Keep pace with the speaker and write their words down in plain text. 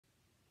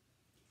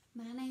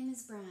My name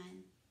is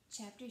Brian.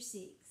 Chapter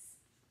 6.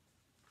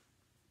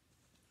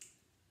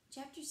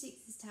 Chapter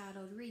 6 is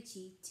titled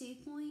Richie 2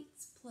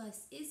 points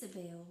plus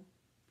Isabel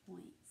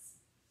points.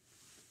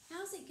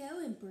 How's it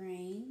going,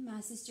 Brain?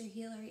 My sister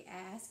Hillary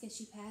asks as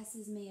she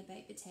passes me a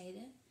baked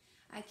potato.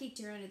 I kicked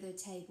her under the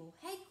table.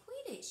 Hey,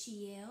 quit it,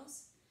 she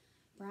yells.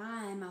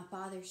 Brian, my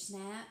father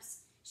snaps.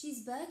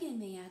 She's bugging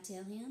me, I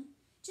tell him.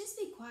 Just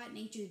be quiet and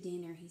eat your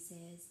dinner, he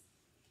says.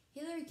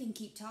 Hillary can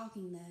keep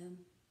talking, though.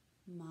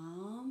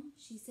 Mom,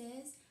 she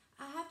says,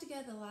 I have to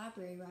go to the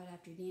library right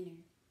after dinner.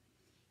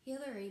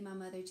 Hillary, my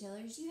mother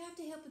tells her, you have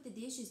to help with the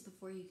dishes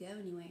before you go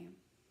anywhere.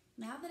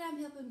 Now that I'm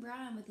helping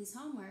Brian with his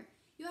homework,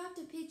 you'll have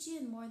to pitch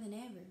in more than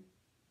ever.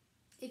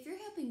 If you're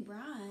helping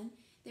Brian,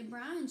 then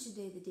Brian should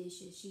do the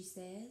dishes, she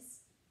says.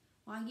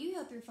 While you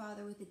help your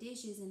father with the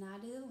dishes and I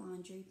do the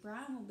laundry,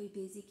 Brian will be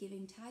busy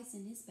giving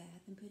Tyson his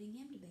bath and putting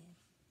him to bed.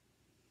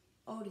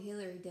 Old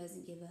Hillary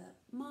doesn't give up.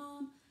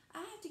 Mom, I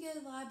have to go to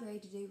the library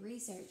to do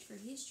research for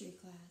history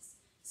class.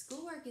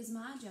 Schoolwork is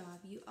my job,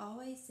 you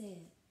always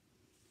said.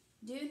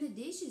 Doing the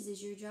dishes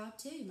is your job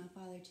too, my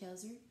father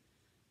tells her.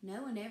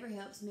 No one ever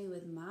helps me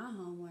with my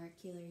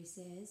homework, Hillary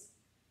says.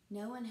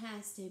 No one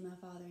has to, my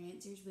father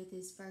answers with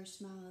his first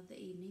smile of the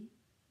evening.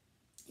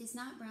 It's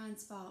not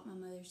Brian's fault, my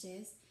mother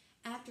says.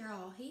 After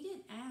all, he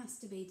didn't ask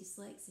to be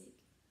dyslexic.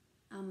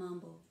 I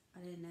mumble. I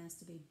didn't ask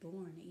to be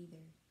born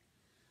either.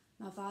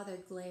 My father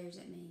glares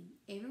at me.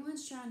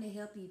 Everyone's trying to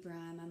help you,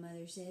 Brian, my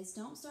mother says.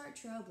 Don't start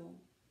trouble.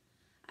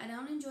 I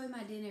don't enjoy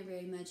my dinner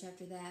very much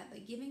after that,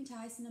 but giving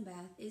Tyson a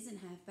bath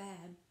isn't half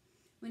bad.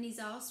 When he's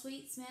all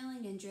sweet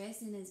smelling and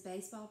dressed in his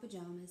baseball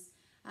pajamas,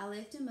 I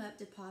lift him up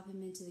to pop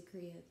him into the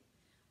crib.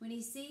 When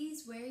he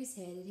sees where he's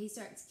headed, he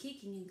starts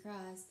kicking and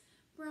cries,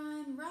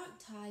 Brian, rock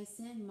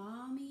Tyson,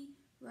 Mommy,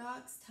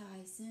 rocks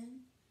Tyson.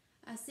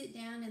 I sit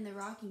down in the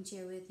rocking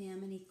chair with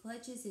him and he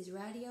clutches his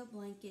radio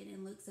blanket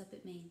and looks up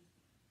at me.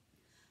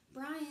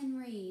 Brian,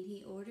 read,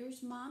 he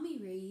orders. Mommy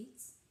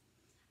reads.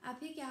 I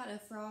pick out a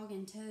Frog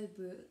and Toad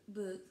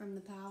book from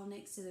the pile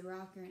next to the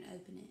rocker and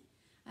open it.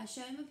 I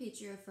show him a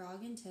picture of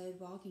Frog and Toad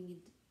walking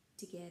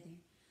together.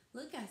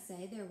 Look, I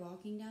say, they're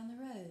walking down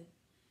the road.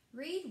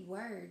 Read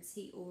words,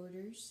 he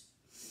orders.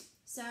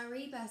 So I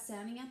read by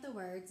sounding out the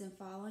words and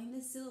following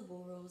the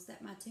syllable rules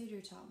that my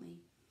tutor taught me.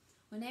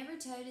 Whenever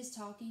Toad is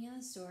talking in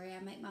the story,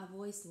 I make my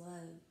voice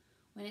low.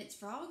 When it's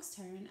Frog's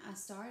turn, I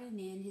start and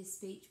end his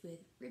speech with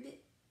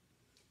ribbit.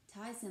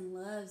 Tyson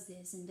loves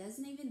this and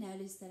doesn't even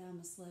notice that I'm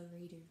a slow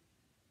reader.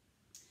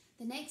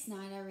 The next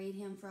night I read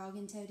him Frog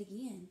and Toad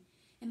again,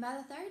 and by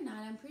the third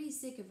night I'm pretty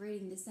sick of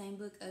reading the same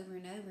book over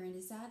and over and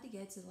decide to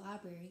go to the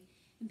library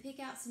and pick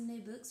out some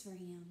new books for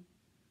him.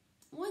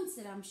 Ones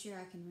that I'm sure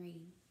I can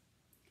read.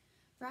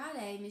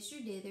 Friday, Mr.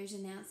 Dithers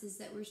announces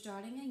that we're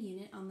starting a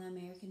unit on the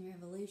American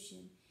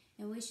Revolution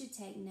and we should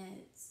take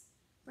notes.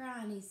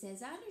 Brian, he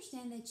says, I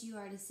understand that you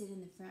are to sit in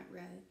the front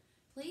row.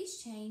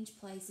 Please change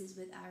places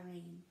with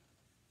Irene.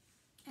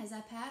 As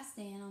I pass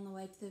Dan on the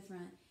way to the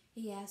front,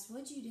 he asks,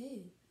 What'd you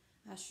do?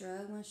 I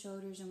shrug my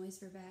shoulders and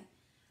whisper back,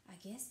 I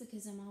guess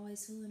because I'm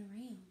always fooling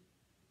around.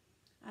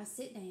 I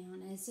sit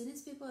down, and as soon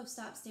as people have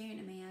stopped staring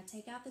at me, I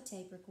take out the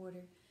tape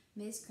recorder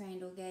Miss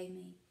Crandall gave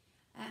me.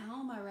 At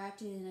home, I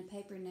wrapped it in a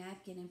paper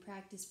napkin and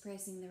practiced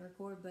pressing the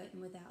record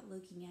button without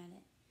looking at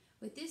it.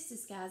 With this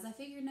disguise, I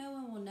figure no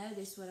one will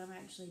notice what I'm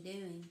actually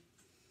doing.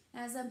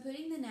 As I'm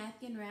putting the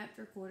napkin-wrapped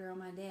recorder on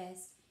my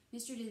desk,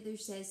 Mr.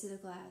 Dithers says to the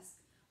class,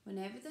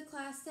 Whenever the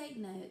class take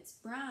notes,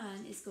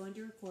 Brian is going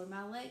to record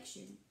my lecture.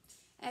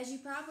 As you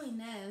probably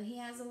know, he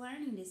has a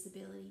learning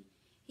disability.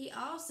 He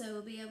also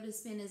will be able to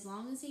spend as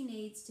long as he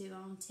needs to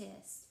on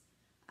tests.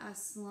 I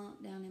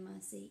slump down in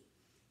my seat.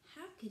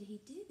 How could he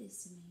do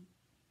this to me?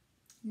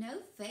 No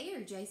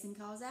fair, Jason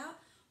calls out.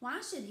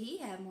 Why should he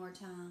have more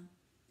time?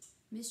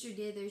 Mr.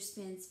 Dithers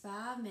spends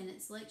 5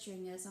 minutes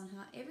lecturing us on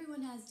how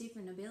everyone has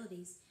different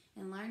abilities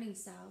and learning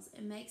styles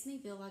and makes me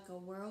feel like a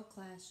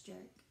world-class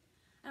jerk.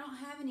 I don't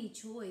have any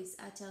choice,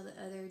 I tell the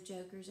other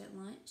jokers at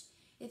lunch.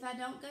 If I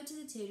don't go to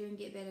the tutor and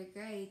get better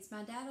grades,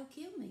 my dad will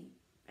kill me.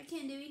 I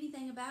can't do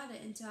anything about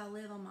it until I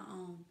live on my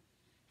own.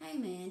 Hey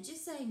man,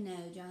 just say no,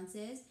 John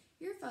says.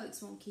 Your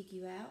folks won't kick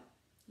you out.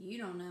 You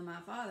don't know my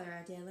father,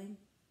 I tell him.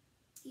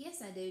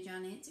 Yes, I do,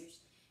 John answers.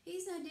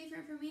 He's no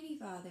different from any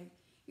father.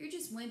 You're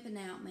just wimping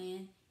out,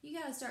 man. You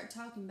gotta start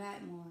talking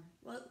back more.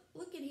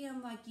 Look at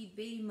him like you'd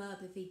beat him up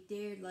if he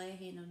dared lay a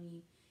hand on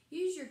you.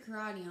 Use your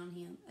karate on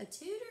him. A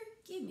tutor?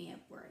 Give me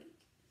a break.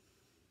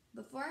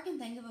 Before I can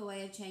think of a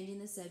way of changing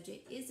the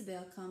subject,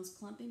 Isabel comes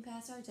clumping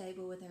past our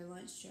table with her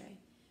lunch tray.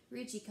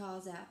 Richie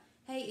calls out,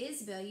 Hey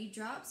Isabel, you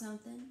dropped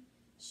something.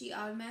 She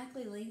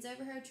automatically leans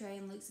over her tray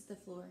and looks at the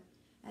floor.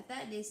 At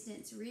that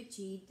distance,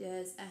 Richie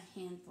does a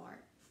hand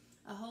fart.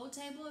 A whole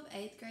table of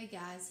 8th grade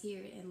guys hear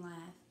it and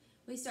laugh.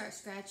 We start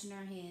scratching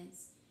our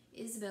heads.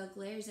 Isabel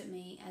glares at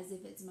me as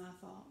if it's my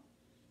fault.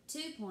 2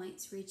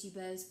 points, Richie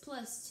boasts,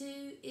 plus 2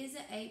 is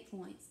at 8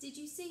 points. Did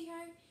you see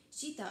her?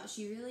 She thought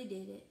she really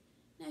did it.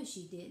 No,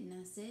 she didn't,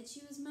 I said.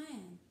 She was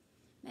mad.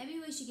 Maybe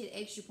we should get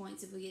extra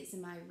points if we get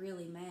somebody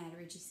really mad,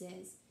 Richie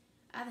says.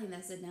 I think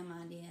that's a dumb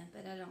idea,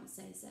 but I don't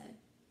say so.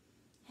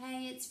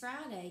 Hey, it's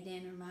Friday,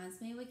 Dan reminds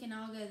me. We can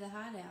all go to the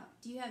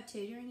hideout. Do you have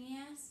tutoring, he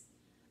asks.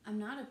 I'm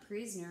not a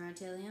prisoner, I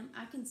tell him.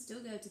 I can still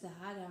go to the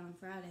hideout on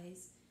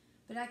Fridays.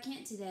 But I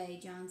can't today,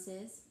 John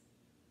says.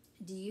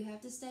 Do you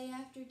have to stay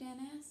after, Dan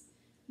asks.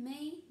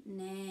 Me?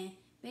 Nah.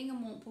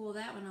 Bingham won't pull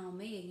that one on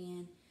me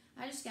again.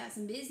 I just got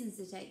some business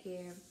to take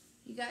care of.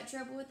 You got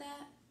trouble with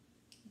that?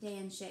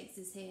 Dan shakes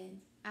his head.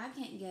 I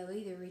can't go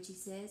either, Richie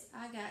says.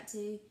 I got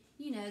to,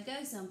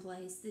 go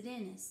someplace, the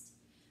dentist.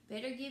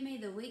 Better give me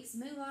the week's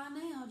moolah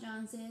now,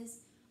 John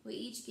says. We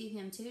each give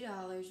him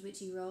 $2, which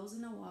he rolls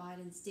in a wad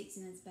and sticks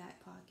in his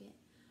back pocket.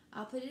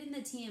 I'll put it in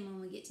the tin when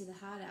we get to the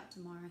hideout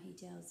tomorrow, he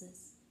tells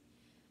us.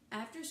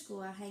 After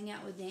school, I hang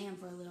out with Dan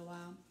for a little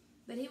while,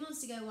 but he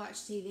wants to go watch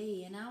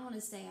TV, and I want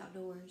to stay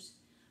outdoors.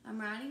 I'm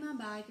riding my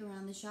bike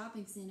around the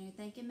shopping center,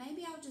 thinking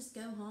maybe I'll just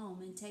go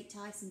home and take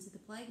Tyson to the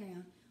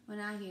playground when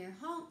I hear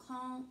honk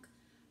honk.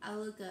 I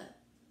look up.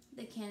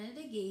 The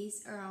Canada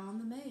geese are on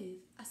the move.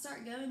 I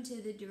start going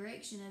to the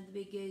direction of the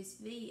big goose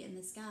V in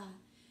the sky.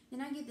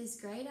 Then I get this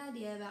great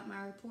idea about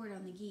my report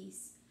on the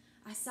geese.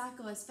 I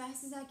cycle as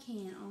fast as I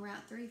can on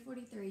Route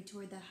 343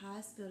 toward the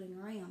highest building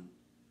around,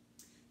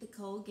 the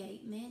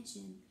Colgate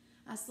Mansion.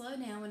 I slow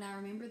down when I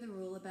remember the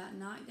rule about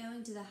not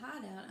going to the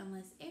hideout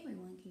unless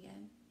everyone can go.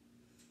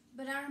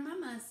 But I remind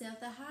myself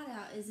the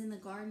hideout is in the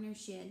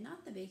gardener's shed,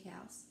 not the big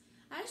house.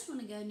 I just want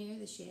to go near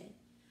the shed.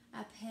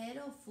 I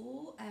pedal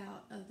full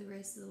out of the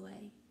rest of the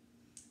way.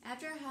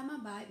 After I have my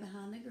bike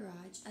behind the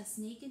garage, I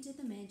sneak into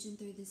the mansion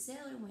through the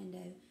cellar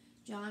window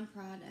John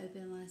pried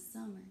open last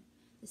summer.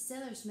 The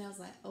cellar smells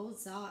like old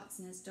socks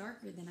and it's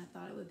darker than I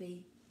thought it would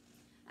be.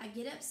 I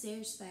get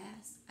upstairs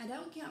fast. I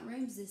don't count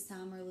rooms this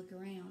time or look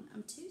around.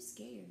 I'm too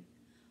scared.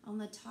 On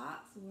the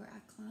top floor, I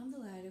climb the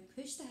ladder,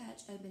 push the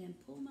hatch open,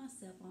 and pull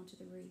myself onto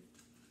the roof.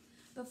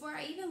 Before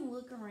I even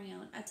look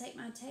around, I take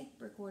my tape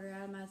recorder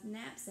out of my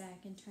knapsack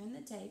and turn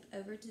the tape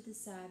over to the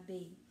side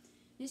B.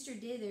 Mr.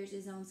 Dithers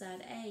is on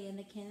side A, and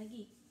the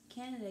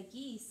Canada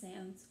geese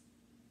sounds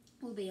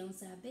will be on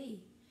side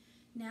B.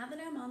 Now that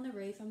I'm on the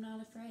roof, I'm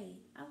not afraid.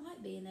 I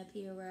like being up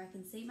here where I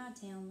can see my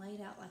town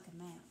laid out like a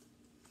map.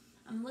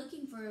 I'm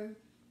looking for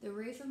the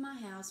roof of my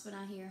house when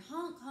I hear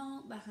honk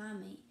honk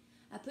behind me.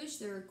 I push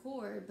the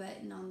record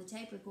button on the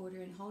tape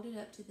recorder and hold it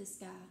up to the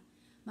sky.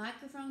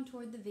 Microphone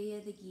toward the V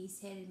of the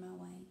geese headed my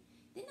way.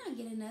 Then I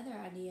get another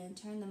idea and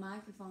turn the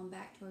microphone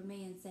back toward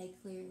me and say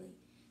clearly,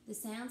 the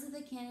sounds of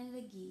the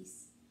Canada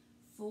geese,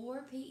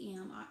 4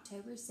 p.m.,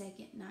 October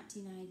 2nd,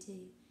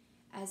 1992,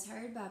 as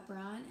heard by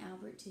Brian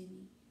Albert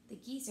Toomey. The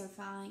geese are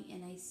flying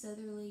in a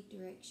southerly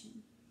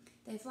direction.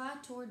 They fly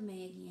toward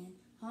me again,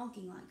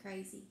 honking like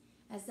crazy.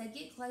 As they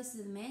get close to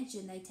the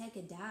mansion, they take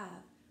a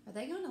dive. Are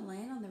they going to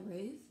land on the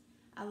roof?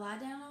 I lie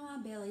down on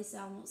my belly so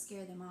I won't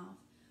scare them off.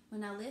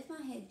 When I lift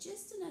my head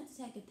just enough to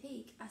take a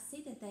peek, I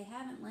see that they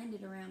haven't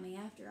landed around me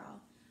after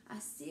all. I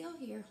still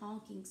hear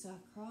honking, so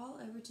I crawl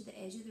over to the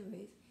edge of the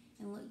roof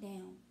and look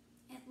down.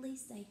 At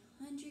least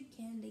 100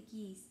 Canada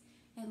geese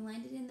have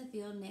landed in the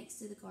field next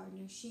to the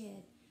gardener's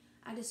shed.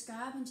 I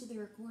describe into the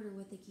recorder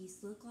what the geese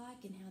look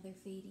like and how they're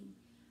feeding.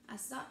 I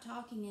stop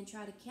talking and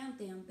try to count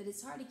them, but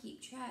it's hard to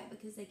keep track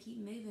because they keep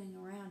moving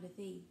around to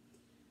feed.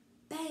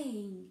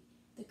 Bang!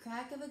 The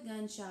crack of a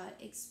gunshot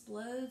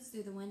explodes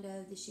through the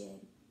window of the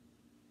shed.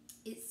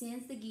 It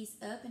sends the geese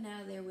up and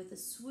out of there with a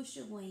swoosh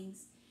of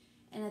wings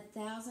and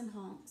 1,000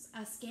 honks.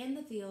 I scan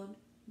the field,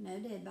 no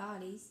dead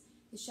bodies.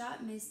 The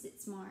shot missed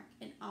its mark,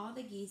 and all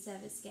the geese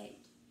have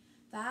escaped.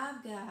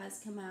 5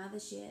 guys come out of the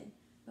shed.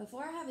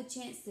 Before I have a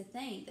chance to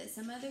think that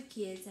some other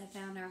kids have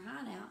found our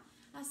hideout,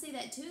 I see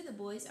that 2 of the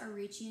boys are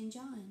Richie and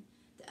John.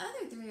 The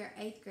other 3 are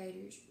 8th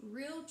graders,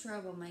 real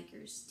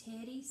troublemakers,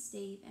 Teddy,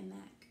 Steve, and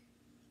Mac.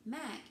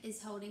 Mac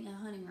is holding a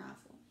hunting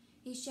rifle.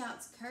 He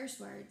shouts curse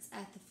words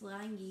at the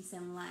flying geese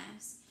and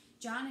laughs.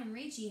 John and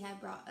Richie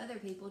have brought other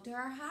people to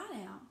our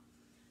hideout.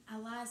 I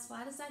lie as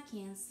flat as I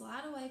can,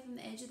 slide away from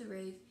the edge of the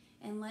roof,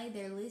 and lay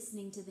there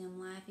listening to them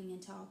laughing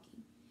and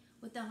talking.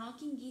 With the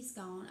honking geese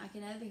gone, I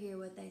can overhear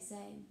what they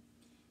say.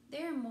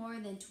 There are more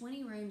than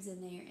 20 rooms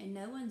in there, and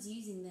no one's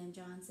using them,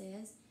 John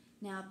says.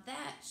 Now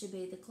that should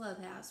be the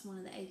clubhouse, one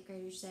of the 8th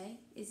graders say.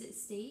 Is it,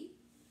 Steve?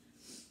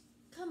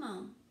 Come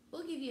on,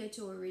 we'll give you a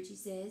tour, Richie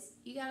says.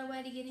 You got a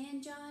way to get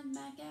in, John?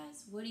 Mac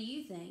asks. What do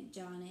you think?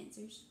 John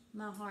answers.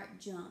 My heart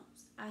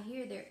jumps. I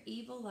hear their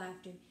evil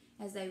laughter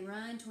as they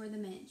run toward the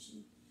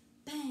mansion.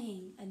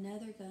 Bang!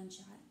 Another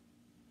gunshot.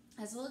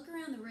 As I look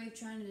around the roof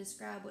trying to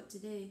describe what to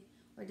do,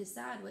 or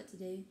decide what to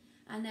do,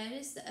 I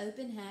notice the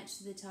open hatch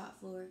to the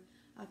top floor.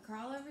 I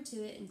crawl over to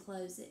it and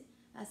close it.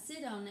 I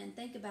sit on it and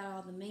think about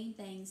all the mean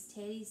things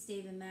Teddy,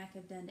 Steve, and Mac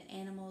have done to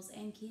animals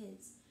and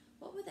kids.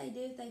 What would they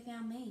do if they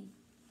found me?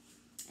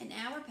 An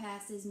hour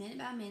passes, minute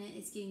by minute.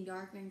 It's getting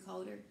darker and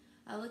colder.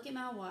 I look at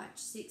my watch,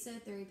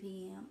 6:03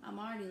 p.m. I'm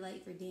already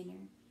late for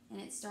dinner,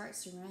 and it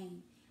starts to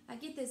rain. I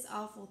get this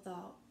awful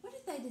thought. What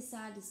if they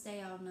decide to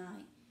stay all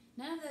night?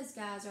 None of those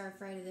guys are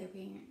afraid of their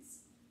parents.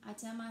 I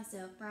tell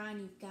myself,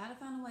 Brian, you've got to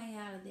find a way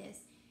out of this.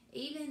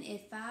 Even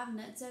if 5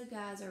 nutso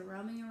guys are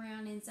roaming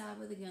around inside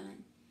with a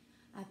gun,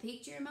 I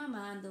picture in my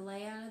mind the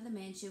layout of the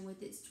mansion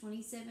with its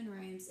 27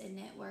 rooms and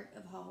network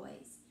of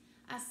hallways.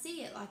 I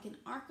see it like an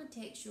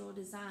architectural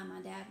design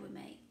my dad would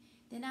make.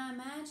 Then I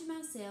imagine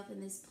myself in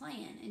this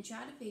plan and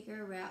try to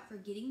figure a route for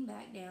getting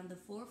back down the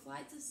 4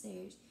 flights of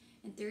stairs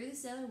and through the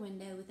cellar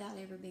window without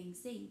ever being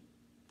seen.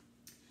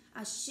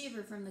 I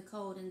shiver from the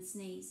cold and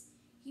sneeze.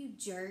 You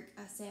jerk,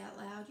 I say out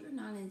loud. You're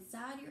not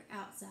inside, you're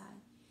outside.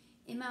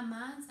 In my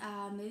mind's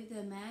eye, I move the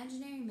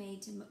imaginary me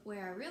to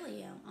where I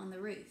really am, on the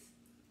roof,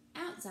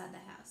 outside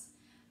the house.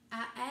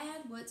 I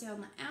add what's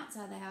on the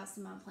outside of the house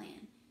to my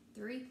plan.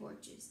 3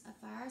 porches,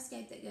 a fire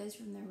escape that goes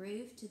from the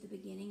roof to the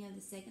beginning of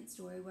the 2nd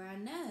story where I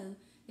know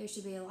there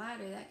should be a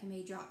ladder that can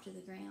be dropped to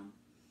the ground.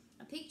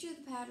 I picture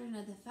the pattern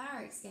of the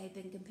fire escape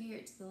and compare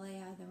it to the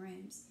layout of the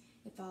rooms.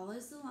 It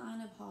follows the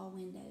line of hall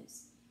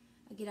windows.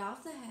 I get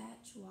off the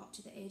hatch, walk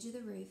to the edge of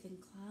the roof, and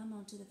climb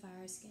onto the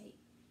fire escape,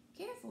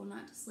 careful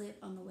not to slip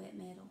on the wet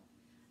metal.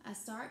 I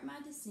start my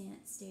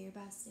descent stair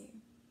by stair.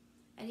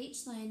 At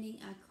each landing,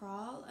 I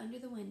crawl under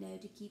the window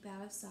to keep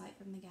out of sight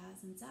from the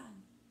guys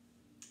inside.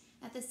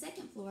 At the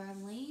 2nd floor, I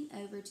lean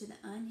over to the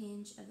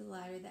unhinge of the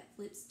ladder that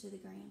flips to the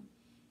ground.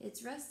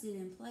 It's rusted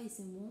in place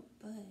and won't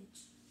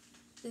budge.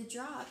 The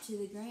drop to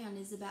the ground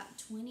is about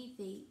 20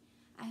 feet.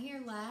 I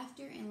hear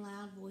laughter and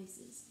loud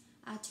voices.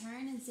 I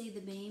turn and see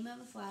the beam of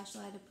a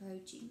flashlight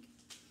approaching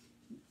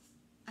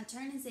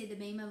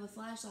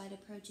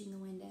the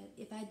window.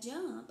 If I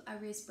jump, I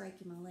risk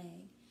breaking my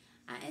leg.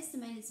 I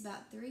estimate it's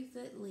about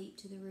 3-foot leap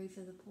to the roof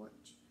of the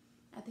porch.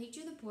 I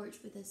picture the porch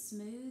with a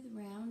smooth,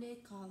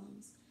 rounded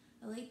columns.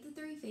 I leap the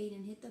 3 feet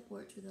and hit the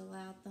porch with a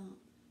loud thump.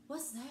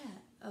 What's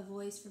that? A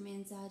voice from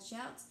inside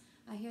shouts.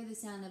 I hear the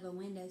sound of a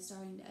window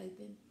starting to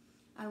open.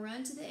 I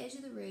run to the edge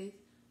of the roof,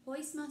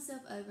 hoist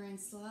myself over, and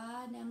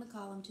slide down the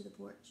column to the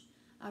porch.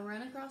 I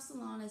run across the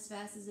lawn as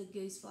fast as a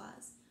goose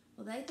flies.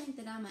 Will they think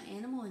that I'm an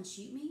animal and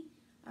shoot me?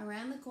 I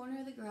round the corner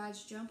of the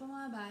garage, jump on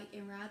my bike,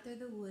 and ride through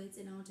the woods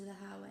and onto the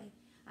highway.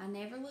 I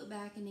never look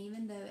back, and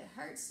even though it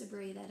hurts to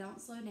breathe, I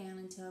don't slow down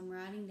until I'm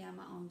riding down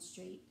my own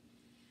street.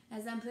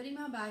 As I'm putting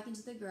my bike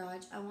into the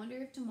garage, I wonder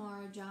if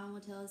tomorrow John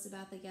will tell us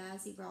about the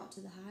guys he brought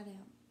to the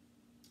hideout.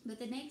 But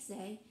the next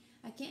day,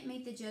 I can't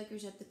meet the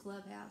jokers at the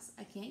clubhouse.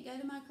 I can't go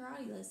to my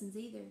karate lessons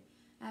either.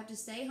 I have to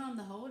stay home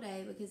the whole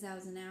day because I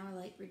was an hour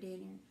late for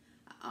dinner.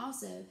 I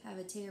also have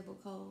a terrible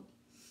cold.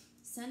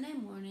 Sunday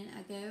morning,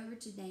 I go over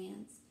to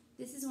Dan's.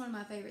 This is one of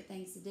my favorite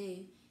things to do.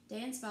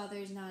 Dan's father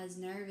is not as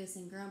nervous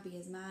and grumpy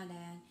as my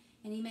dad,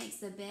 and he makes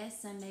the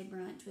best Sunday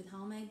brunch with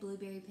homemade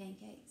blueberry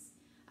pancakes.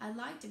 I'd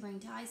like to bring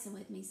Tyson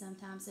with me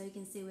sometime so he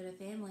can see what a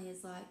family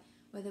is like,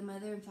 where the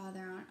mother and father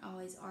aren't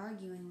always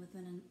arguing with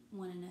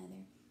one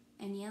another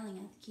and yelling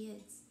at the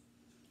kids.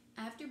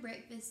 After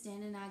breakfast,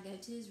 Dan and I go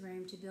to his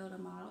room to build a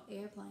model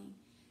airplane.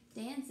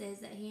 Dan says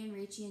that he and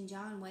Richie and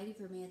John waited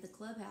for me at the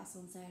clubhouse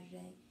on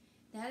Saturday.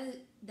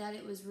 That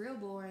it was real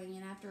boring,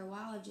 and after a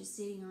while of just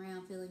sitting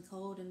around feeling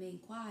cold and being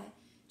quiet,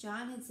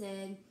 John had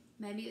said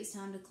maybe it was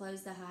time to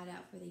close the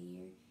hideout for the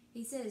year.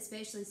 He said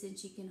especially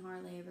since you can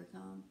hardly ever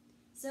come.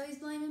 So he's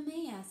blaming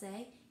me, I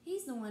say.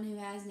 He's the one who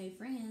has new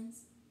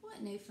friends.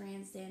 What new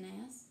friends, Dan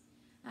asks.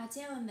 I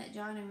tell him that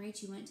John and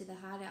Richie went to the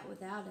hideout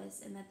without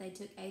us and that they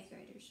took 8th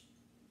graders.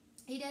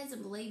 He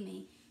doesn't believe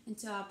me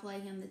until I play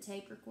him the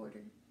tape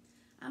recorder.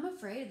 I'm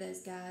afraid of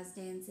those guys,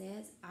 Dan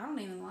says. I don't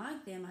even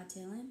like them, I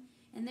tell him.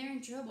 And they're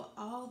in trouble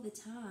all the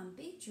time,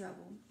 big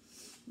trouble.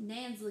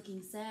 Dan's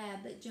looking sad,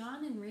 but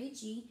John and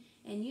Richie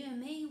and you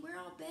and me, we're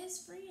all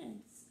best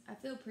friends. I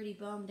feel pretty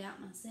bummed out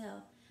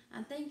myself.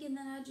 I'm thinking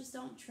that I just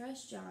don't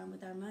trust John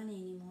with our money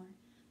anymore.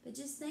 But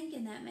just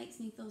thinking that makes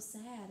me feel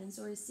sad and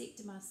sort of sick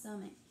to my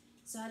stomach.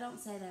 So I don't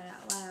say that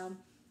out loud.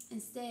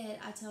 Instead,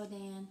 I tell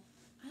Dan,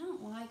 I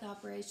don't like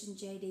Operation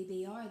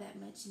JDBR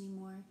that much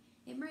anymore.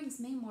 It brings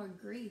me more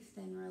grief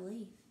than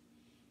relief.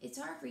 It's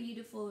hard for you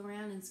to fool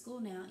around in school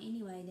now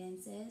anyway, Dan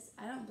says.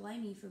 I don't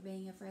blame you for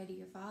being afraid of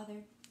your father.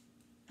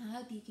 I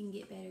hope you can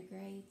get better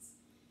grades.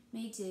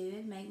 Me too.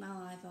 It'd make my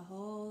life a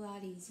whole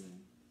lot easier.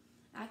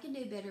 I can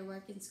do better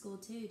work in school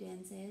too,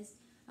 Dan says.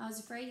 I was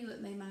afraid you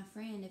wouldn't be my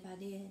friend if I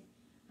did.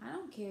 I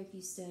don't care if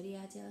you study,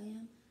 I tell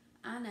him.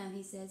 I know,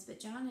 he says, but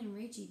John and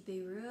Richie'd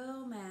be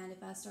real mad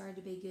if I started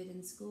to be good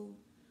in school.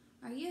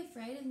 Are you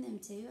afraid of them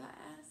too,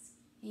 I ask.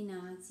 He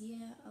nods.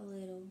 Yeah, a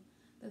little.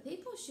 But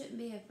people shouldn't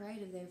be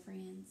afraid of their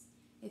friends.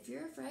 If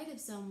you're afraid of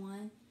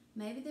someone,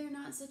 maybe they're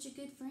not such a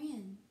good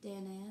friend,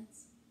 Dan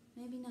adds.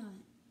 Maybe not,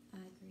 I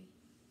agree.